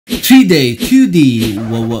3D, 2D,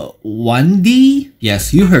 1D?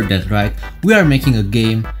 Yes, you heard that right. We are making a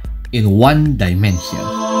game in one dimension.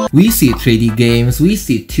 We see 3D games, we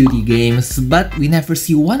see 2D games, but we never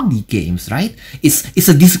see 1D games, right? It's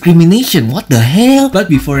a discrimination, what the hell? But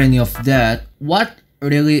before any of that, what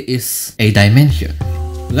really is a dimension?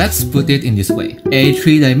 Let's put it in this way. A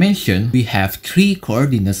 3-dimension, we have 3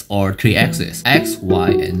 coordinates or 3 axes, x, y,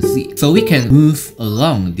 and z. So we can move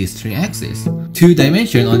along these 3 axes.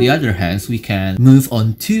 2-dimension, on the other hand, we can move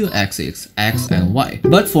on 2 axes, x and y.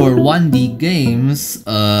 But for 1D games,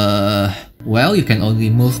 well, you can only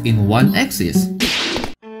move in 1 axis.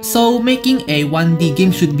 So making a 1D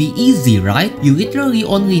game should be easy, right? You literally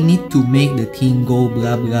only need to make the thing go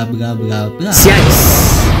blah blah blah blah blah.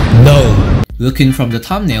 Yes! No! Looking from the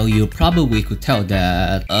thumbnail, you probably could tell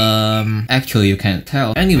that, actually you can't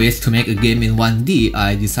tell. Anyways, to make a game in 1D,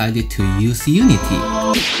 I decided to use Unity.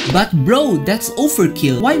 But bro, that's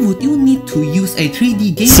overkill. Why would you need to use a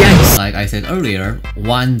 3D game? Yes. Like I said earlier,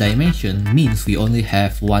 1 dimension means we only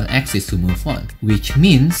have 1 axis to move on. Which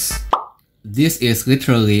means, this is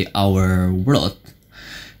literally our world.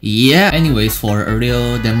 Yeah, anyways, for a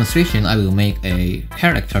real demonstration, I will make a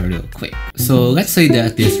character real quick. So let's say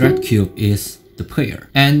that this red cube is the player,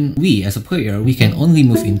 and we as a player, we can only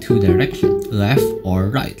move in 2 directions, left or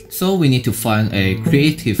right. So we need to find a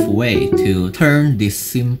creative way to turn this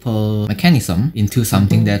simple mechanism into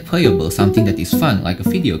something that's playable, something that is fun, like a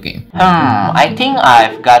video game. I think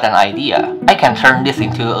I've got an idea. I can turn this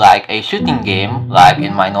into like a shooting game, like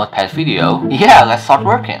in my notepad video. Yeah, let's start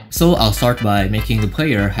working. So I'll start by making the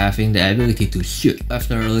player having the ability to shoot.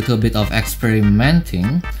 After a little bit of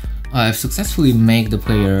experimenting, I've successfully made the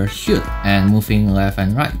player shoot and moving left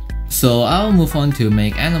and right. So I'll move on to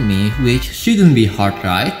make enemy, which shouldn't be hard,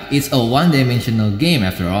 right? It's a 1-dimensional game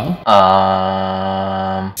after all.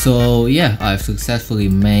 So yeah, I've successfully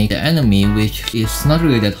made the enemy, which is not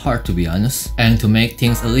really that hard to be honest. And to make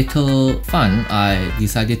things a little fun, I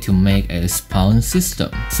decided to make a spawn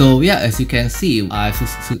system. So yeah, as you can see, the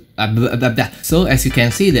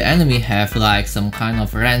enemy have like some kind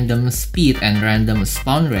of random speed and random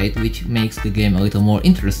spawn rate, which makes the game a little more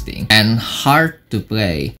interesting and hard to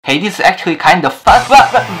play. Hey, this is actually kind of fun.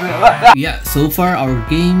 Yeah, so far our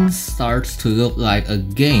game starts to look like a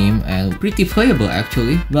game and pretty playable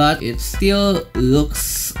actually, but it still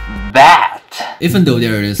looks bad. Even though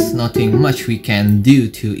there is nothing much we can do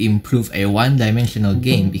to improve a 1-dimensional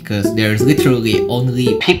game because there's literally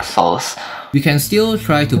only pixels, we can still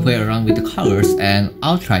try to play around with the colors, and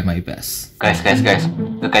I'll try my best. Guys,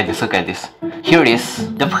 look at this. Here is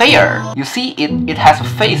the player. You see, it has a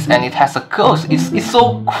face and it has a ghost. It's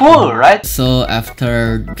so cool, right? So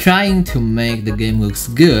after trying to make the game looks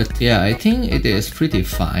good, yeah, I think it is pretty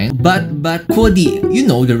fine. But Cody, you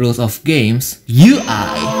know the rules of games.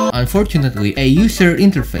 UI. Unfortunately, a user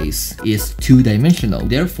interface is 2-dimensional,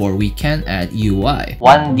 therefore we can't add UI.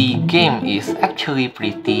 1D game is actually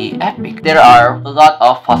pretty epic. There are a lot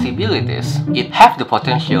of possibilities. It has the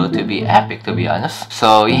potential to be epic, to be honest.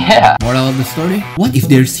 So yeah. Moral of the story? What if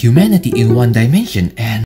there's humanity in 1 dimension and